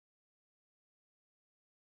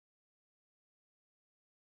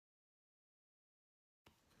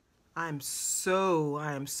I am so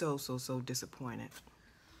disappointed.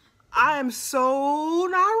 I am so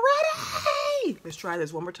not ready. Let's try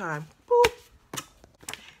this one more time. Boop.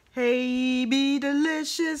 Hey, be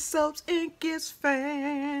delicious soaps and kiss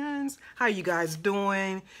fans. How you guys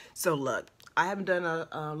doing? So look, I haven't done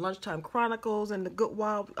a lunchtime chronicles in a good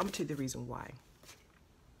while. I'm gonna tell you the reason why.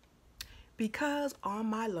 Because on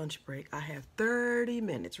my lunch break, I have 30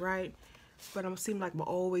 minutes, right? But I'm seem like I'm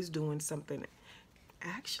always doing something.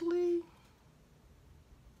 Actually,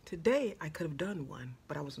 today I could have done one,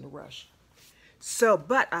 but I was in a rush. So,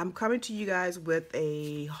 but I'm coming to you guys with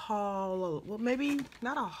a haul. Well, maybe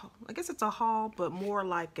not a haul. I guess it's a haul, but more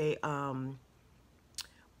like a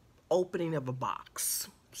opening of a box,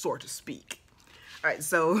 so to speak. All right,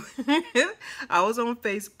 so I was on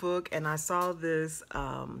Facebook and I saw this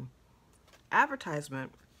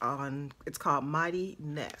advertisement on, it's called Mighty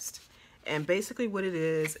Nest. And basically what it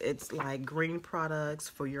is, it's like green products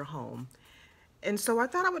for your home. And so I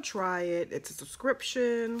thought I would try it. It's a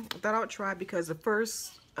subscription. I thought I would try it because the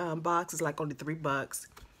first box is like only $3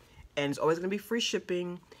 and it's always gonna be free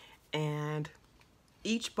shipping, and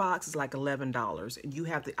each box is like $11 and you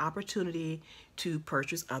have the opportunity to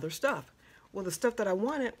purchase other stuff. Well, the stuff that I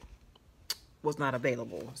wanted was not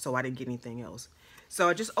available, so I didn't get anything else. So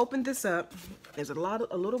I just opened this up. There's a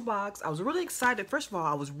little box. I was really excited. First of all,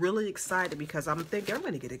 I was really excited because I'm thinking I'm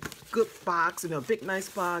gonna get a good box, a big nice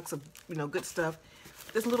box of good stuff.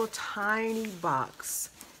 This little tiny box.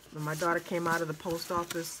 When my daughter came out of the post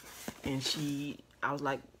office, and I was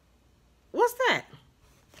like, "What's that?"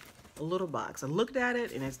 A little box. I looked at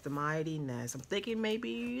it, and it's the Mighty Nest. I'm thinking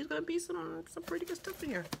maybe there's gonna be some pretty good stuff in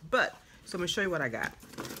here. So I'm gonna show you what I got.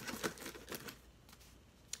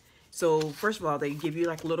 So first of all, they give you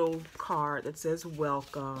like a little card that says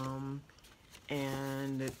welcome,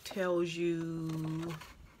 and it tells you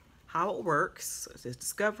how it works. It says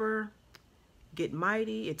discover, get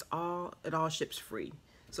mighty. It all ships free.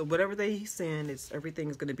 So whatever they send, everything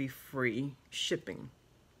is going to be free shipping.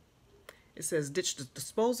 It says ditch the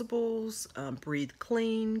disposables, breathe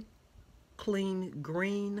clean, clean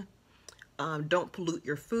green, don't pollute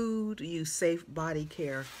your food, use safe body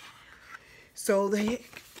care. So they,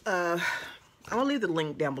 I'm gonna leave the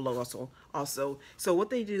link down below also. So what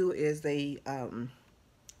they do is they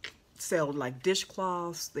sell like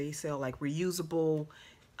dishcloths, they sell like reusable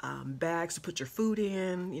bags to put your food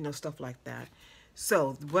in, stuff like that.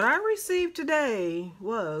 So what I received today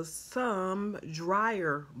was some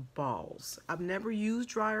dryer balls. I've never used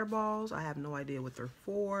dryer balls. I have no idea what they're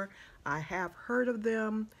for. I have heard of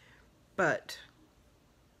them, but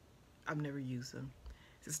I've never used them.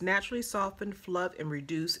 It says naturally soften, fluff, and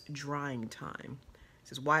reduce drying time. It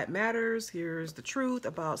says why it matters. Here's the truth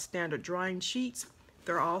about standard drying sheets.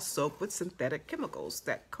 They're all soaked with synthetic chemicals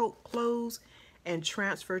that coat clothes and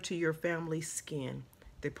transfer to your family's skin.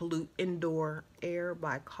 They pollute indoor air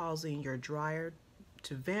by causing your dryer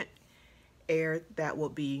to vent air that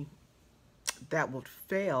would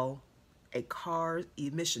fail a car's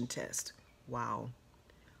emission test. Wow.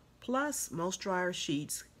 Plus, most dryer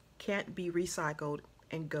sheets can't be recycled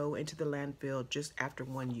and go into the landfill just after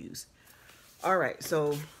one use. All right,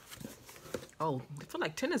 so, oh, they feel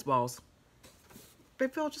like tennis balls. They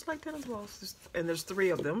feel just like tennis balls. And there's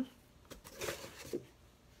 3 of them.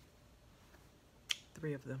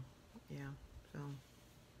 3 of them, yeah. So,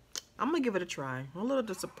 I'm gonna give it a try. I'm a little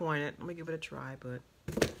disappointed. I'm gonna give it a try, but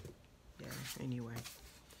yeah, anyway.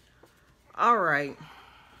 All right.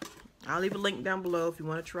 I'll leave a link down below if you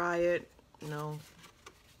want to try it.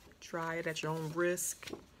 Try it at your own risk.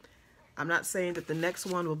 I'm not saying that the next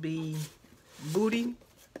one will be booty,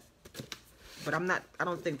 but I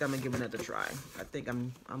don't think I'm gonna give it another try. I think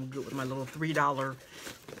I'm good with my little $3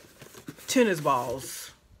 tennis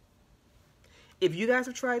balls. If you guys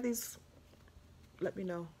have tried these, let me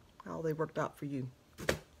know how they worked out for you.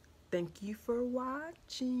 Thank you for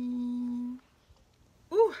watching.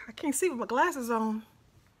 Ooh, I can't see with my glasses on.